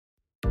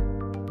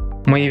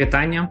Мої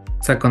вітання.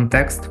 Це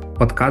 «Контекст» –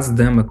 подкаст,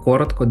 де ми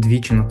коротко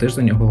двічі на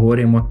тиждень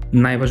обговорюємо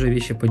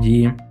найважливіші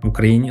події в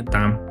Україні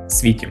та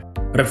світі.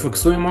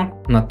 Рефлексуємо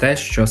на те,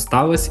 що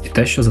сталося, і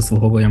те, що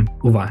заслуговує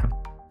уваги.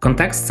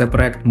 «Контекст» – це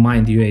проект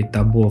Mind.ua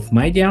та BOF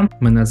Media.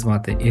 Мене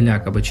звати Ілля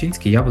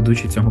Кабачинський, я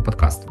ведучий цього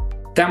подкасту.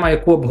 Тема,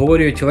 яку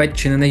обговорюють ледь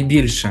чи не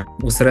найбільше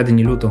у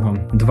середині лютого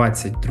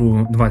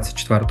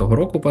 2024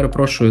 року,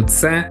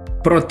 це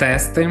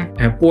протести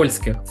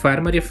польських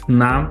фермерів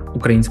на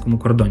українському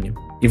кордоні.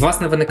 І,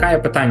 власне, виникає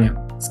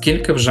питання,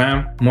 скільки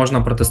вже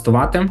можна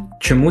протестувати,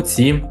 чому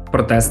ці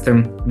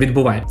протести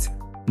відбуваються.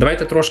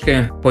 Давайте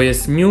трошки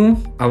поясню,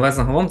 але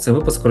загалом цей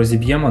випуск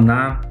розіб'ємо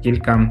на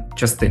кілька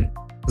частин.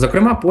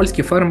 Зокрема,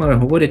 польські фермери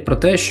говорять про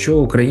те, що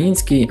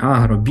український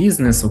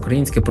агробізнес,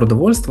 українське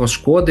продовольство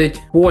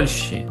шкодить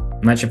Польщі.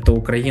 Начебто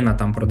Україна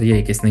там продає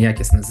якесь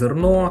неякісне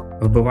зерно,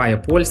 вбиває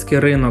польський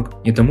ринок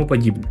і тому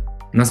подібне.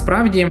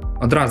 Насправді,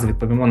 одразу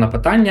відповімо на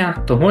питання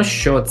того,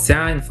 що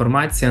ця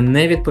інформація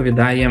не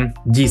відповідає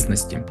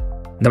дійсності.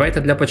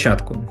 Давайте для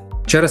початку.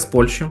 Через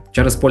Польщу,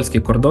 через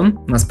польський кордон,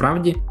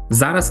 насправді,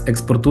 зараз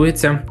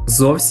експортується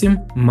зовсім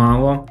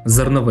мало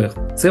зернових.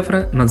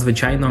 Цифри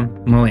надзвичайно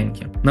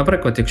маленькі.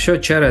 Наприклад, якщо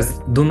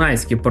через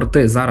дунайські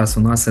порти зараз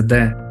у нас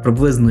іде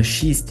приблизно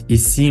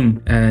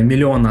 6,7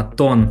 мільйона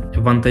тонн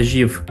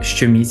вантажів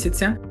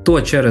щомісяця,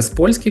 то через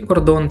польський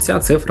кордон ця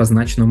цифра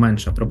значно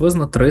менша.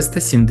 Приблизно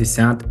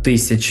 370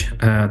 тисяч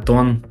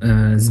тонн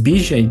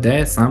збіжжя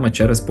йде саме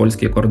через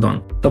польський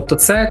кордон. Тобто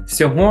це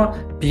всього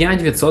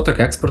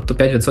 5% експорту,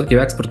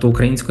 5% експорту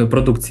української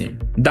продукції.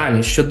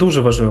 Далі, що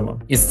дуже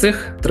важливо, із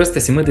цих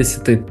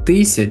 370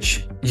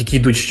 тисяч, які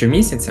йдуть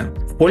щомісяця,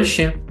 в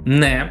Польщі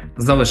не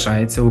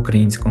залишається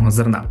українського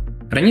зерна.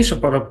 Раніше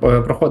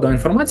проходила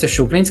інформація,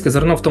 що українське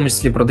зерно в тому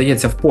числі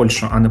продається в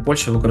Польщу, а не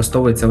Польща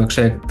використовується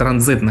лише як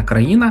транзитна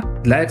країна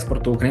для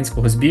експорту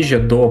українського збіжжя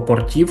до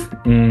портів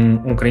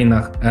у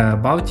країнах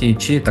Балтії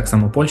чи так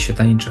само Польщі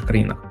та інших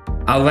країнах.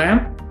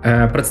 Але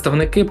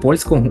представники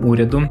польського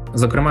уряду,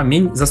 зокрема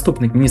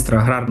заступник міністра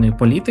аграрної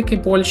політики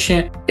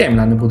Польщі, я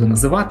імена не буду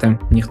називати,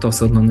 ніхто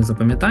все одно не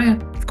запам'ятає,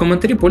 в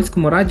коментарі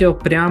польському радіо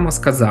прямо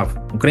сказав: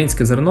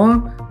 українське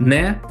зерно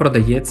не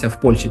продається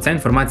в Польщі. Ця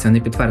інформація не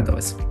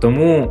підтвердилась.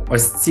 Тому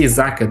ось ці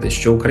закиди,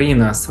 що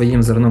Україна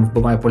своїм зерном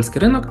вбиває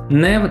польський ринок,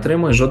 не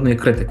витримує жодної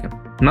критики.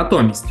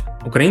 Натомість,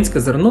 українське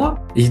зерно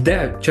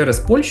йде через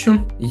Польщу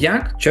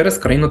як через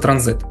країну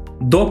транзит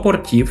до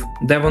портів,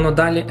 де воно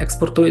далі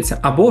експортується,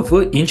 або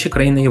в інші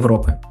країни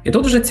Європи. І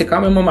тут вже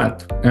цікавий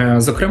момент.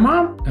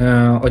 Зокрема,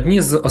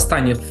 одні з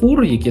останніх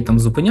фур, які там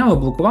зупиняли,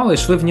 блокували,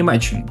 йшли в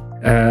Німеччину.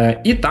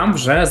 І там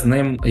вже з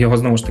ним його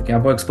знову ж таки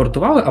або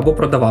експортували, або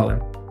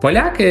продавали.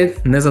 Поляки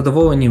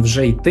незадоволені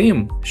вже й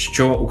тим,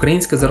 що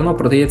українське зерно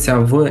продається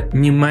в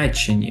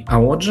Німеччині, а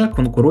отже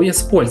конкурує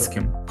з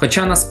польським.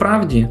 Хоча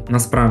насправді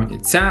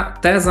ця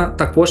теза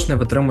також не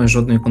витримує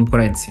жодної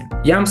конкуренції.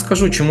 Я вам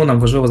скажу, чому нам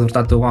важливо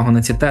звертати увагу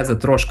на ці тези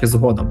трошки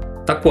згодом.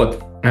 Так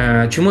от,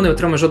 чому не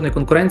витримує жодної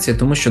конкуренції?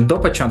 Тому що до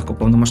початку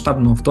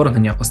повномасштабного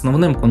вторгнення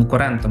основним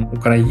конкурентом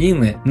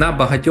України на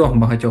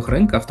багатьох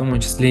ринках, в тому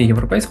числі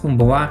європейському,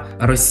 була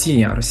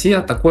Росія. Росія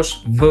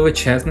також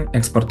величезний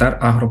експортер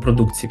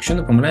агропродукції. Якщо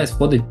не помиляюсь,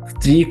 входить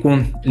в трійку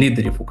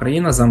лідерів.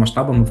 Україна за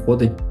масштабами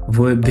входить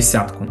в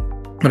десятку.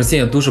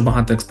 Росія дуже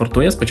багато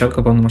експортує, з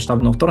початку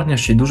повномасштабного вторгнення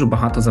ще й дуже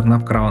багато зерна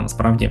вкрала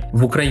насправді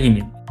в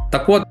Україні.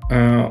 Так от,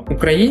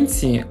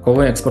 українці,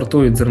 коли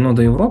експортують зерно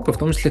до Європи, в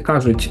тому числі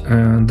кажуть: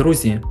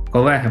 друзі,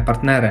 колеги,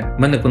 партнери,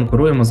 ми не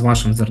конкуруємо з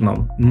вашим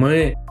зерном.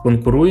 Ми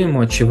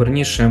конкуруємо, чи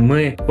верніше,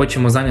 ми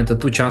хочемо зайняти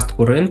ту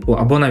частку ринку,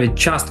 або навіть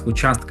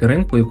частки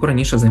ринку, яку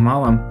раніше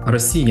займала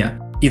Росія.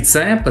 І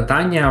це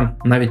питання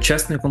навіть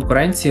чесної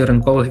конкуренції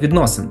ринкових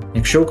відносин.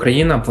 Якщо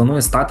Україна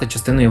планує стати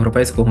частиною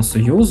Європейського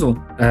Союзу,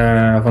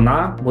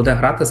 вона буде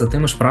грати за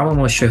тими ж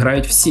правилами, що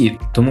грають всі.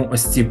 Тому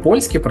ось ці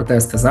польські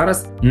протести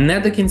зараз не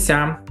до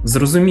кінця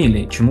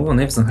зрозумілі, чому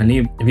вони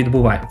взагалі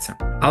відбуваються.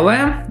 Але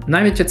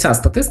навіть оця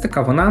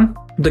статистика, вона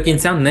до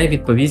кінця не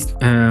відповість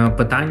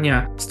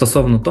питання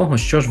стосовно того,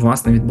 що ж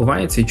власне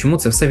відбувається і чому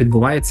це все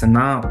відбувається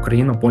на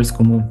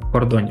україно-польському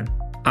кордоні.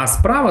 А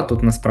справа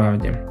тут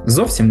насправді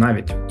зовсім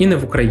навіть і не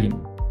в Україні.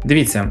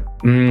 Дивіться,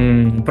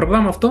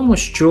 проблема в тому,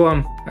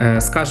 що,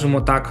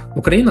 скажімо так,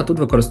 Україна тут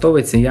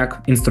використовується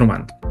як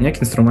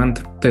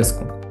інструмент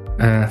тиску.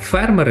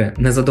 Фермери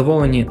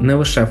незадоволені не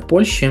лише в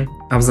Польщі,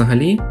 а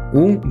взагалі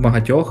у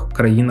багатьох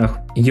країнах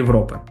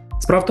Європи.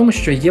 Справа в тому,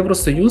 що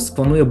Євросоюз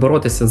планує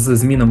боротися з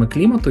змінами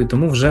клімату і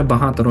тому вже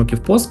багато років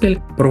поспіль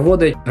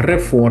проводить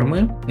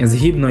реформи,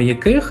 згідно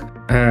яких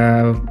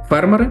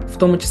фермери, в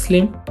тому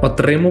числі,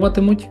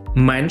 отримуватимуть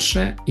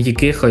менше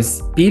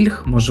якихось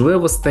пільг,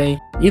 можливостей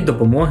і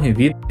допомоги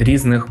від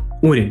різних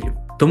урядів.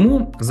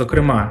 Тому,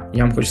 зокрема,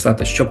 я вам хочу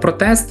сказати, що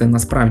протести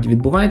насправді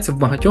відбуваються в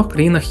багатьох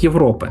країнах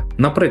Європи.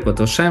 Наприклад,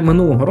 лише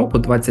минулого року,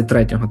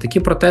 23-го, такі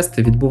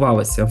протести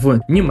відбувалися в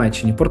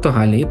Німеччині,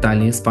 Португалії,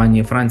 Італії,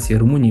 Іспанії, Франції,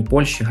 Румунії,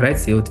 Польщі,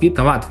 Греції, Литві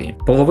та Латвії.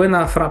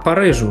 Половина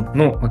Парижу,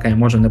 окей,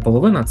 може не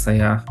половина, це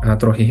я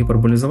трохи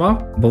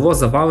гіперболізував, було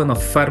завалено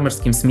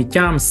фермерським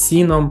сміттям,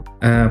 сіном,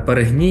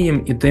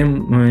 перегнієм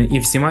і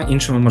всіма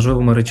іншими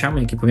можливими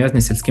речами, які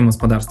пов'язані з сільським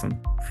господарством.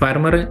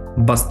 Фермери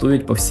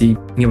бастують по всій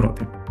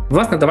Європі.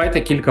 Власне,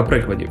 давайте кілька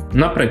прикладів.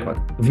 Наприклад,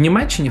 в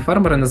Німеччині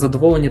фермери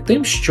незадоволені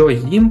тим, що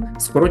їм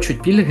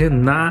скорочують пільги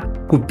на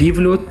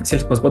купівлю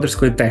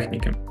сільськогосподарської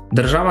техніки.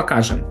 Держава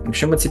каже,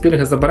 якщо ми ці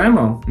пільги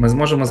заберемо, ми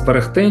зможемо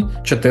зберегти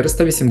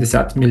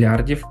 480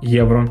 мільярдів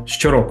євро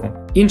щороку.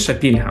 Інша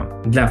пільга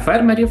для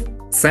фермерів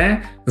 –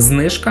 це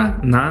знижка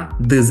на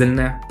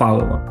дизельне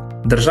паливо.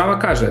 Держава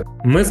каже,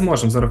 ми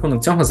зможемо за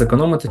рахунок цього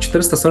зекономити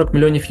 440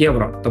 мільйонів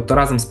євро, тобто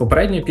разом з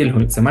попередньою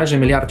пільгою це майже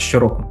мільярд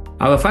щороку.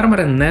 Але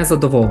фермери не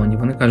задоволені,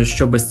 вони кажуть,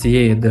 що без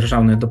цієї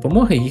державної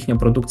допомоги їхня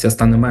продукція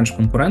стане менш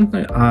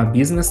конкурентною, а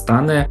бізнес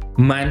стане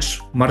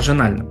менш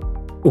маржинальним.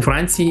 У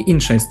Франції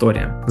інша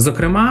історія.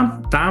 Зокрема,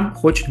 там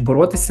хочуть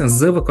боротися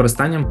з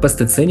використанням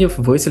пестицидів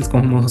в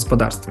сільському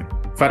господарстві.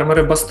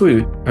 Фермери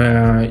бастують,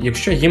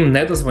 якщо їм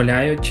не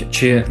дозволяють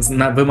чи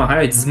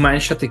вимагають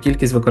зменшити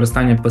кількість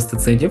використання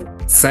пестицидів,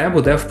 це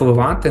буде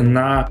впливати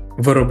на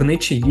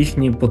виробничі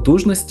їхні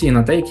потужності і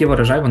на те, який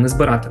врожай вони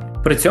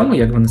збиратимуть. При цьому,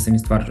 як вони самі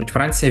стверджують,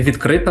 Франція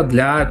відкрита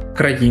для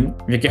країн,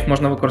 в яких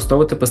можна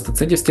використовувати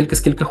пестицидів стільки,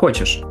 скільки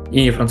хочеш.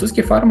 І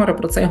французькі фермери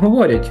про це й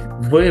говорять.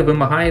 Ви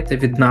вимагаєте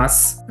від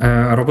нас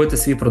робити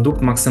свій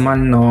продукт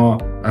максимально,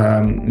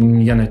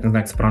 я навіть не знаю,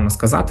 як це правильно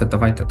сказати,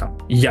 давайте там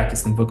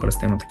якісним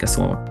використаємо таке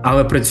слово.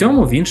 Але при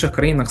цьому в інших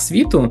країнах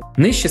світу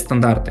нижчі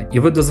стандарти, і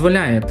ви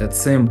дозволяєте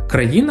цим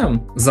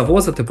країнам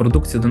завозити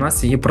продукцію до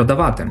нас і її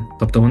продавати.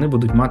 Тобто вони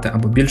будуть мати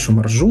або більшу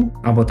маржу,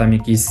 або там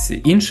якийсь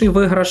інший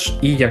виграш,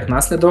 і як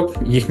наслідок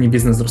їхній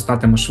бізнес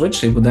зростатиме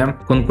швидше і буде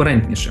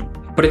конкурентнішим.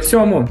 При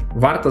цьому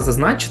варто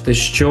зазначити,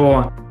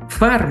 що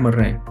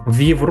фермери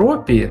в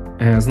Європі,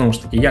 знову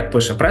ж таки, як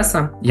пише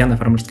преса, я на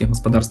фермерських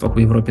господарствах у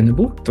Європі не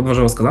був, то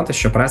можу сказати,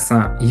 що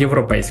преса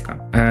європейська.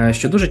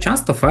 Що дуже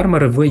часто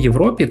фермери в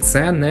Європі –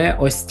 це не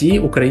ось ті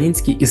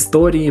українські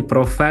історії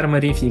про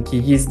фермерів, які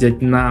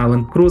їздять на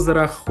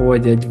ленд-крузерах,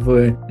 ходять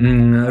в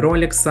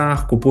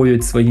роліксах,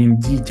 купують своїм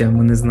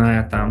дітям, не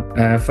знаю, там,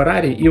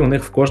 Феррарі, і у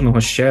них в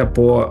кожного ще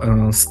по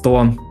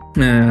 100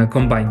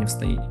 комбайнів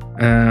стоїть.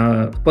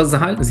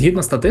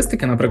 Згідно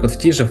статистики, наприклад, в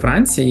тій же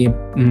Франції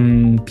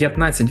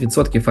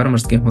 15%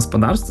 фермерських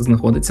господарств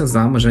знаходиться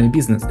за межею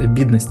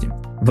бідності.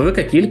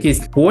 Велика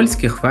кількість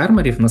польських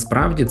фермерів,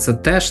 насправді, це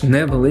теж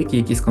невеликі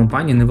якісь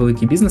компанії,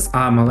 невеликий бізнес,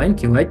 а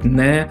маленькі, ледь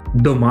не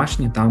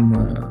домашні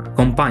там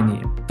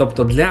компанії.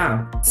 Тобто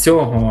для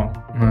цього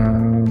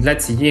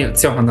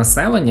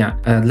населення,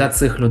 для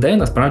цих людей,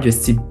 насправді,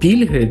 ці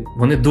пільги,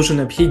 вони дуже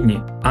необхідні.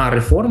 А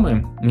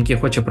реформи, які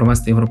хоче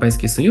провести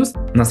Європейський Союз,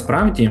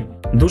 насправді,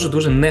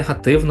 дуже-дуже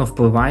негативно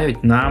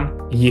впливають на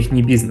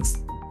їхній бізнес.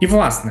 І,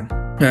 власне,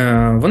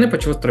 вони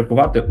почали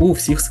страйкувати у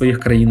всіх своїх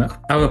країнах,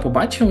 але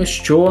побачили,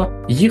 що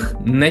їх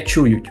не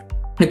чують.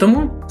 І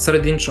тому,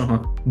 серед іншого,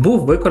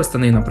 був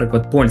використаний,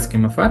 наприклад,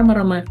 польськими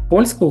фермерами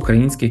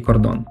польсько-український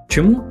кордон.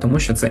 Чому? Тому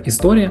що це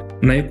історія,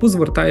 на яку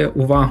звертає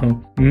увагу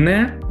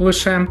не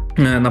лише,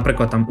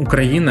 наприклад, там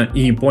Україна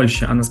і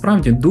Польща, а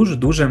насправді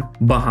дуже-дуже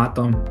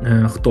багато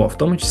хто, в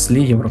тому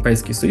числі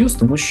Європейський Союз,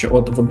 тому що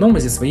от в одному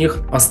зі своїх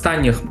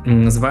останніх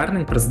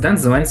звернень президент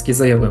Зеленський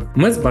заявив: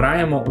 ми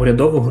збираємо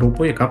урядову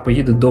групу, яка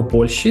поїде до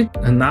Польщі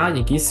на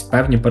якісь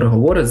певні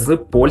переговори з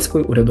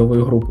польською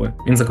урядовою групою.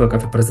 Він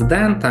закликав і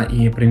президента,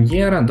 і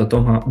прем'єра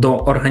до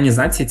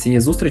організації цієї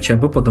зустрічі,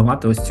 аби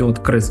подолати ось цю от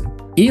кризу.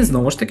 І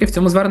знову ж таки в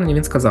цьому зверненні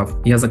він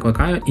сказав: я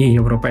закликаю і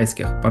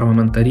європейських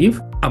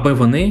парламентарів, аби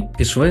вони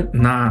пішли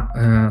на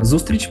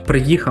зустріч,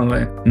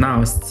 приїхали на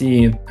ось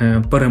ці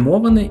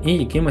перемовини і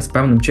якимось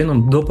певним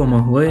чином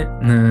допомогли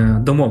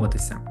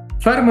домовитися.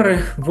 Фермери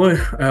в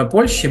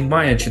Польщі,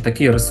 маючи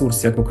такий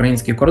ресурс, як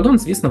український кордон,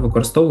 звісно,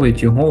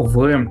 використовують його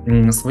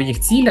в своїх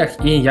цілях.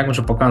 І, як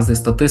вже показує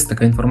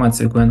статистика,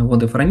 інформація, яку я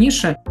наводив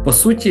раніше, по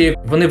суті,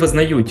 вони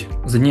визнають,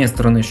 з однієї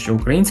сторони, що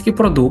український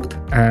продукт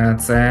 –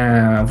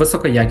 це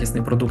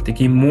високоякісний продукт,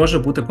 який може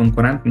бути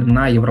конкурентним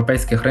на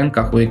європейських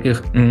ринках, у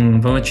яких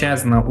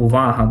величезна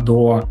увага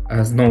до,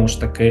 знову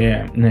ж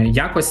таки,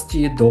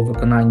 якості, до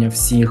виконання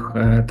всіх,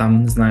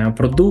 там, не знаю,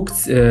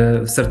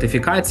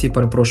 сертифікацій,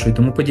 перепрошую, і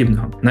тому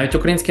подібного. Навіть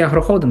українські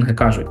агрохолдинги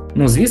кажуть: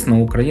 ну, звісно,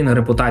 у України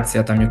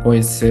репутація там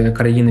якоїсь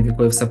країни, в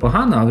якої все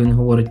погано, але він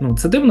говорить: ну,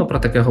 це дивно про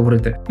таке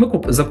говорити. Ми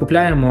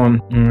закупляємо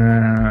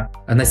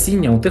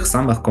насіння у тих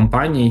самих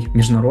компаній,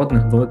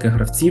 міжнародних великих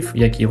гравців,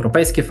 як і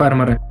європейські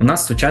фермери. У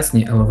нас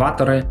сучасні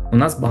елеватори, у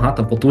нас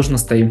багато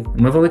потужностей.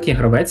 Ми великий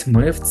гравець,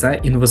 ми в це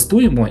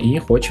інвестуємо і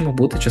хочемо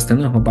бути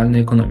частиною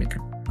глобальної економіки.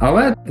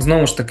 Але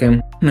знову ж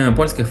таки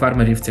польських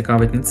фермерів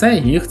цікавить не це,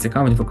 їх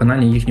цікавить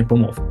виконання їхніх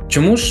умов.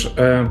 Чому ж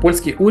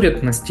польський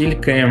уряд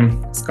настільки,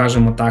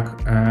 скажімо так,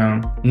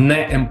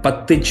 не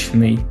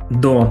емпатичний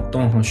до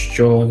того,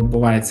 що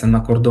відбувається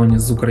на кордоні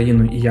з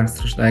Україною і як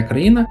страждає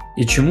країна,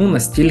 і чому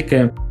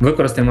настільки,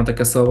 використаємо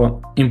таке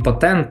слово,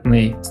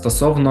 імпотентний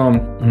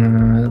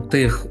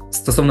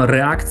стосовно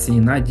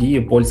реакції на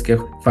дії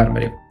польських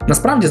фермерів?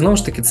 Насправді, знову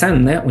ж таки, це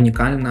не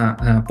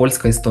унікальна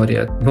польська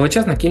історія.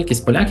 Величезна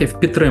кількість поляків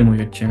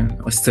підтримують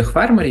ось цих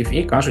фермерів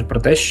і кажуть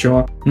про те,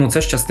 що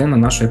це ж частина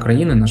нашої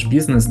країни, наш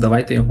бізнес,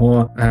 давайте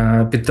його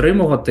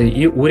підтримувати.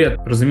 І уряд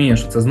розуміє,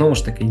 що це знову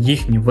ж таки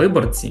їхні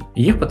виборці,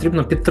 і їх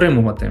потрібно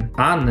підтримувати,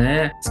 а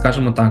не,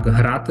 скажімо так,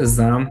 грати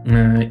за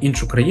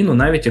іншу країну,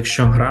 навіть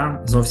якщо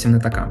гра зовсім не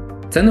така.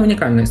 Це не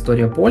унікальна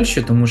історія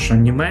Польщі, тому що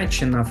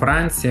Німеччина,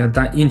 Франція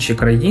та інші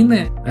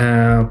країни,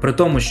 при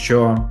тому,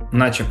 що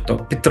начебто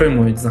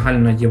підтримують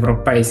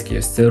загальноєвропейський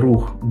ось цей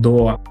рух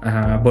до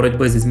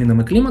боротьби зі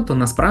змінами клімату,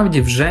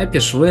 насправді вже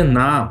пішли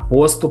на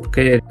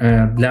поступки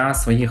для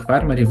своїх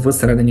фермерів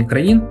всередині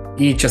країн,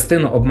 і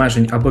частину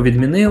обмежень або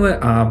відмінили,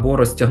 або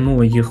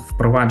розтягнули їх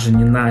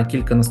впроваджені на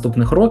кілька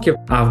наступних років,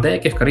 а в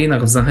деяких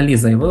країнах взагалі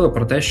заявили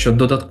про те, що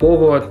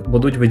додатково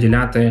будуть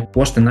виділяти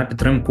кошти на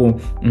підтримку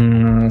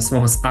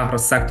свого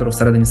агросектору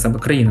всередині себе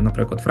країни.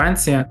 Наприклад,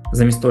 Франція,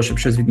 замість того, щоб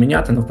щось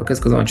відміняти, навпаки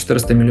сказала,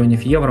 400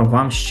 мільйонів євро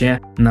вам ще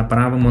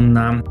направимо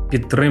на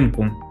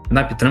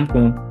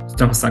підтримку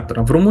цього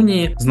сектора. В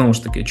Румунії, знову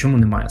ж таки, чому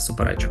немає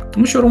суперечок?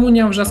 Тому що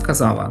Румунія вже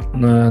сказала: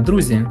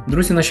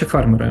 друзі наші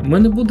фермери, ми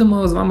не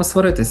будемо з вами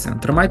сваритися,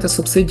 тримайте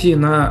субсидії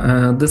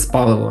на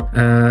диспаливо.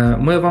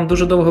 Ми вам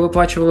дуже довго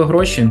виплачували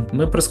гроші,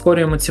 ми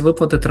прискорюємо ці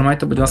виплати,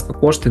 тримайте, будь ласка,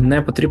 кошти,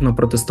 не потрібно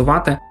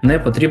протестувати, не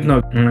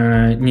потрібно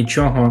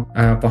нічого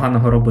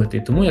поганого робити.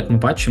 І тому, як ми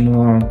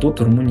бачимо,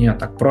 тут Румунія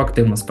так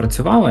проактивно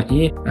спрацювала,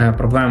 і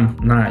проблем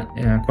на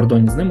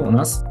кордоні з ними у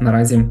нас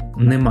наразі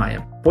немає.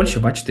 Польща,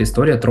 бачите,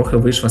 історія трохи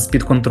вийшла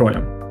з-під контролю.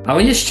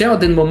 Але є ще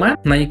один момент,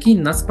 на який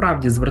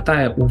насправді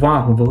звертає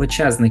увагу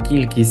величезна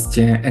кількість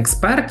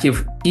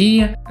експертів,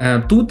 і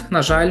тут,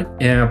 на жаль,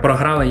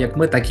 програли як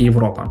ми, так і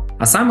Європа.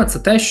 А саме це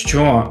те,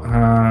 що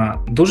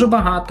дуже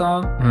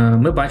багато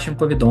ми бачимо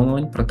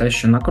повідомлень про те,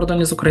 що на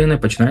кордоні з Україною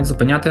починають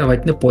зупиняти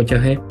ледь не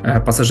потяги,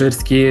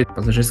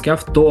 пасажирські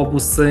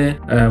автобуси,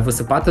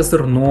 висипати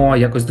зерно,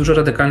 якось дуже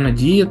радикально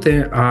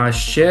діяти, а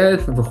ще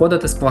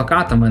виходити з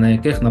плакатами, на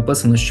яких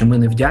написано, що ми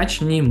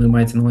невдячні, ми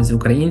мається на увазі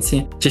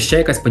українці, чи ще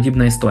якась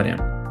подібна історія.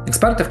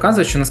 Експерти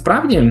вказують, що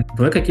насправді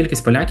велика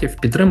кількість поляків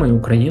підтримує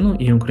Україну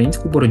і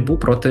українську боротьбу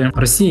проти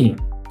Росії.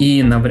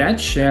 І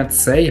навряд чи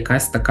це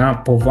якась така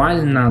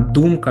повальна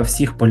думка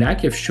всіх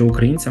поляків, що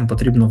українцям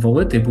потрібно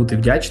волити і бути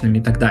вдячним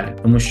і так далі.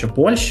 Тому що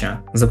Польща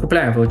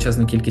закупляє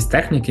величезну кількість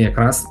техніки,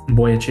 якраз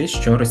боячись,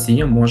 що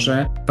Росія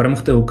може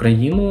перемогти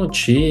Україну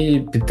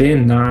чи піти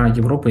на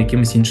Європу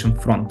якимось іншим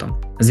фронтом.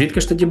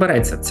 Звідки ж тоді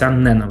береться ця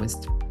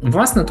ненависть?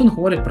 Власне, тут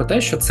говорять про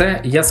те, що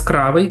це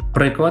яскравий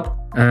приклад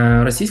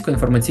російської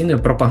інформаційної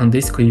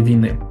пропагандистської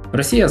війни.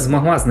 Росія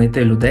змогла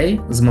знайти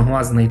людей,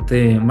 змогла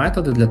знайти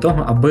методи для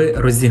того, аби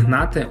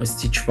розігнати ось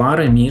ці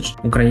чвари між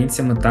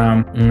українцями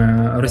та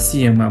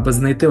росіями, аби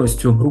знайти ось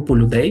цю групу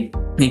людей,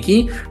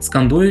 які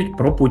скандують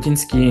про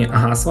путінські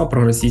гасла,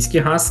 про російські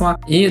гасла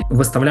і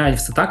виставляють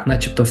все так,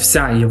 начебто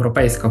вся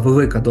європейська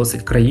велика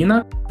досить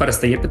країна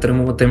перестає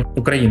підтримувати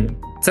Україну.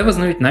 Це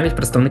визнають навіть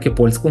представники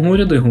польського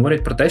уряду і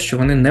говорять про те, що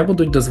вони не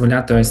будуть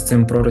дозволяти ось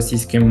цим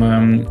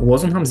проросійським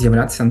лозунгам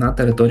з'являтися на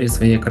території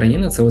своєї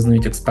країни. Це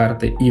визнають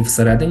експерти і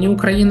всередині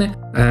України.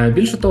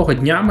 Більше того,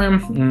 днями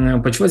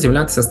почали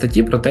з'являтися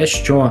статті про те,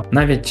 що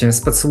навіть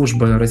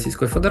спецслужби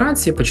Російської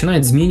Федерації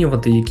починають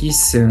змінювати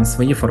якісь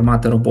свої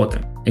формати роботи.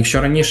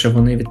 Якщо раніше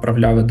вони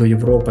відправляли до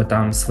Європи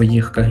там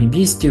своїх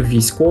кагібістів,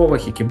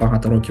 військових, які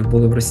багато років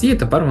були в Росії,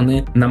 тепер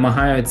вони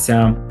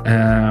намагаються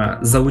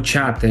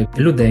залучати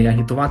людей,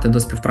 агітувати до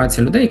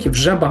співпраці людей, які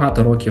вже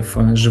багато років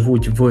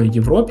живуть в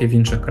Європі, в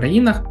інших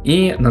країнах,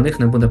 і на них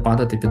не буде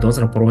падати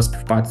підозра про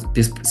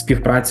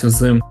співпрацю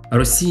з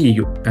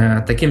Росією.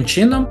 Таким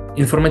чином,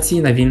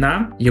 інформаційна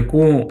війна,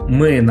 яку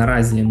ми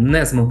наразі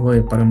не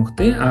змогли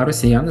перемогти, а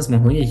росіяни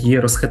змогли її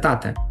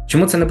розхитати.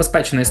 Чому це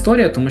небезпечна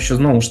історія? Тому що,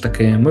 знову ж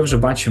таки, ми вже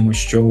бачимо,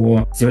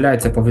 що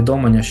з'являються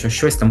повідомлення, що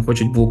щось там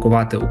хочуть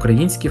блокувати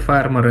українські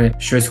фермери,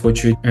 щось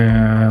хочуть,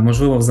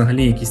 можливо,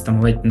 взагалі якісь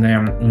там ледь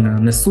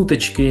не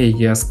сутички,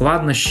 є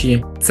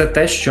складнощі. Це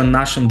те, що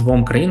нашим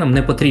двом країнам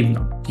не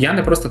потрібно. Я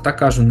не просто так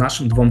кажу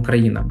нашим двом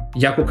країнам.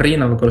 Як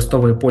Україна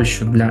використовує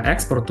Польщу для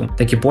експорту,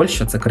 так і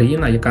Польща – це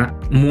країна, яка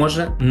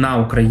може на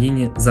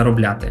Україні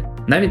заробляти.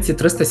 Навіть ці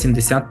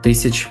 370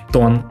 тисяч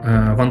тонн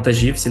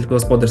вантажів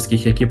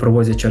сільськогосподарських, які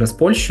провозять через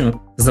Польщу,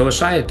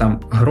 залишають там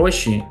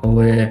гроші,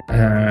 коли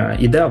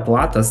йде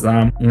оплата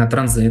за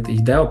транзит,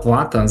 йде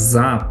оплата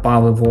за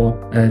паливо.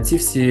 Ці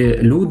всі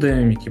люди,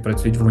 які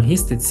працюють в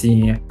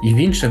логістиці і в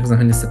інших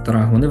взагалі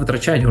секторах, вони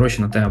витрачають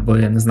гроші на те,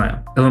 аби, не знаю,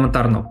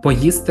 елементарно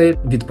поїсти,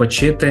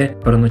 відпочити,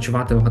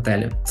 переночувати в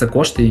готелі. Це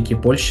кошти, які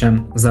Польща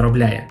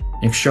заробляє.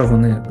 якщо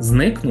вони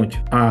зникнуть,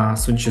 а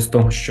судячи з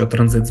того, що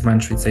транзит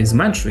зменшується і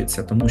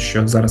зменшується, тому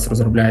що зараз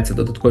розробляються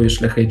додаткові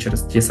шляхи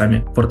через ті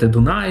самі порти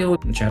Дунаю,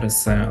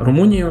 через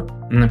Румунію,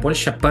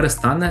 Польща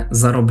перестане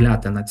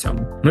заробляти на цьому.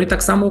 Ну і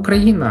так само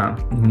Україна.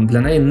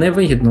 Для неї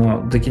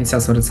невигідно до кінця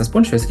сваритися з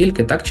Польщею,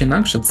 оскільки так чи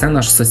інакше це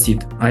наш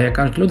сусід. А як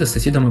кажуть люди, з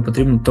сусідами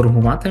потрібно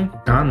торгувати,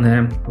 а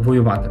не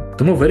воювати.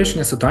 Тому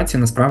вирішення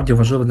ситуації насправді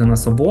важливо для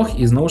нас обох,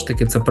 і знову ж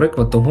таки це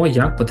приклад того,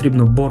 як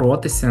потрібно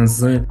боротися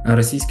з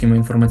російськими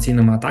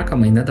інформаційними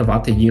атаками і не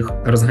давати їх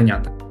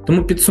розганяти.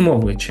 Тому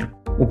підсумовуючи,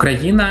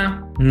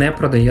 Україна не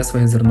продає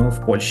своє зерно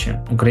в Польщі.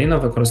 Україна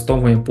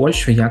використовує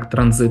Польщу як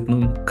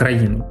транзитну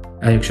країну.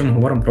 А якщо ми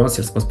говоримо про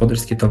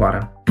сільськогосподарські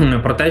товари,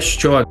 про те,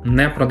 що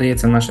не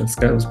продається наше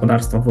сільське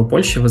господарство в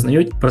Польщі,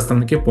 визнають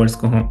представники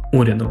польського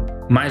уряду.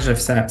 Майже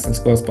вся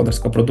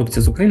сільськогосподарська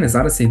продукція з України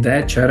зараз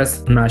йде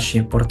через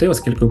наші порти,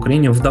 оскільки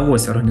Україні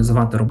вдалося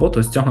організувати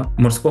роботу з цього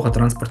морського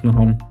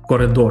транспортного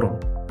коридору.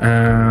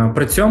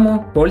 При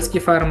цьому польські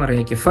фермери,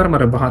 як і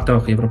фермери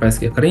багатьох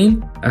європейських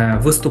країн,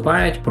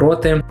 виступають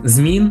проти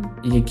змін,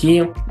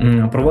 які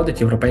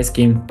проводить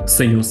Європейський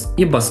Союз,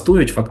 і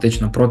бастують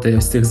фактично проти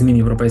ось цих змін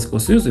Європейського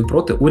Союзу і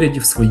проти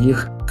урядів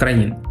своїх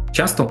країн.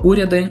 Часто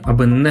уряди,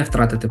 аби не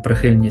втратити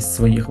прихильність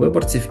своїх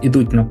виборців,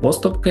 ідуть на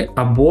поступки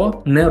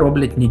або не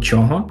роблять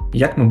нічого,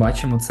 як ми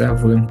бачимо це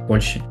в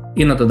Польщі.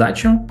 І на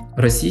додачу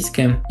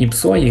російське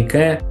ІПСО,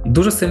 яке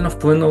дуже сильно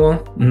вплинуло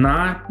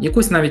на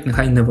якусь навіть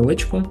нехай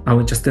невеличку,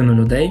 але частину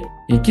людей,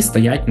 які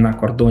стоять на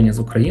кордоні з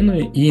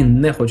Україною і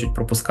не хочуть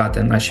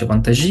пропускати наші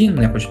вантажі,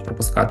 не хочуть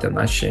пропускати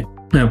наші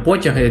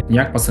потяги,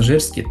 як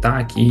пасажирські,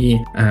 так і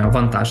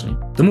вантажні.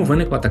 Тому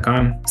виникла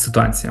така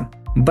ситуація.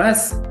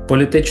 Без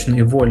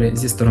політичної волі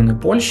зі сторони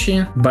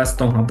Польщі, без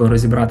того, аби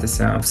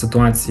розібратися в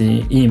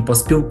ситуації і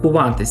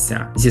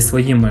поспілкуватися зі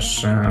своїми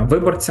ж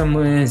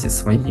виборцями, зі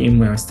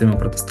своїми ось цими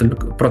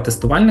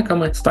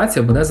протестувальниками,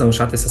 ситуація буде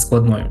залишатися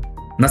складною.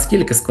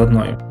 Наскільки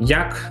складною?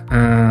 Як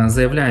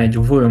заявляють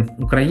в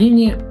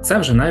Україні, це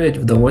вже навіть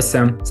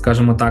вдалося,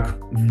 скажімо так,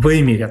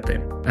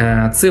 виміряти.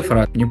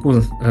 Цифра, яку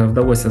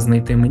вдалося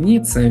знайти мені,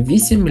 це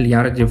 8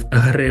 мільярдів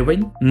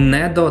гривень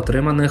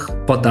недоотриманих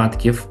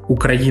податків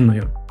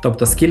Україною.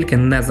 Тобто, скільки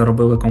не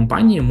заробили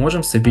компанії,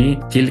 можемо собі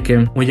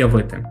тільки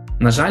уявити.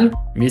 На жаль,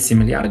 8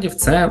 мільярдів –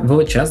 це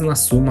величезна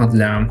сума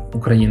для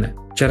України.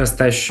 Через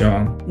те,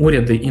 що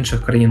уряди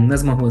інших країн не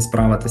змогли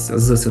справитися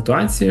з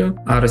ситуацією,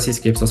 а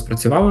російське ІПСО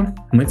спрацювало,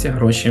 ми ці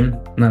гроші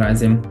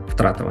наразі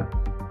втратили.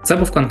 Це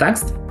був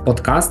 «Контекст» –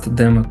 подкаст,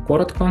 де ми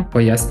коротко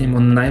пояснюємо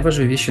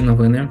найважливіші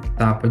новини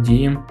та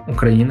події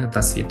України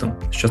та світу,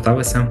 що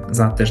сталося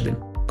за тиждень.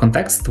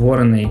 Контекст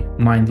створений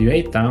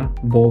Mind.ua та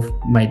Bov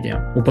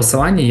Media. У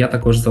посиланні я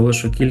також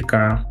залишу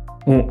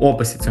у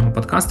описі цього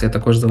подкасту я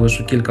також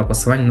залишу кілька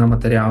посилань на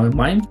матеріали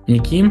Mind,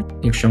 які,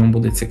 якщо вам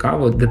буде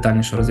цікаво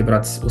детальніше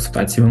розібратися у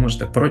ситуації, ви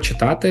можете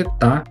прочитати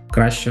та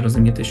краще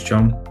розуміти,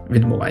 що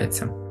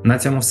відбувається. На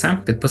цьому все.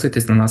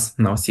 Підписуйтесь на нас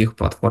на усіх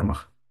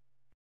платформах.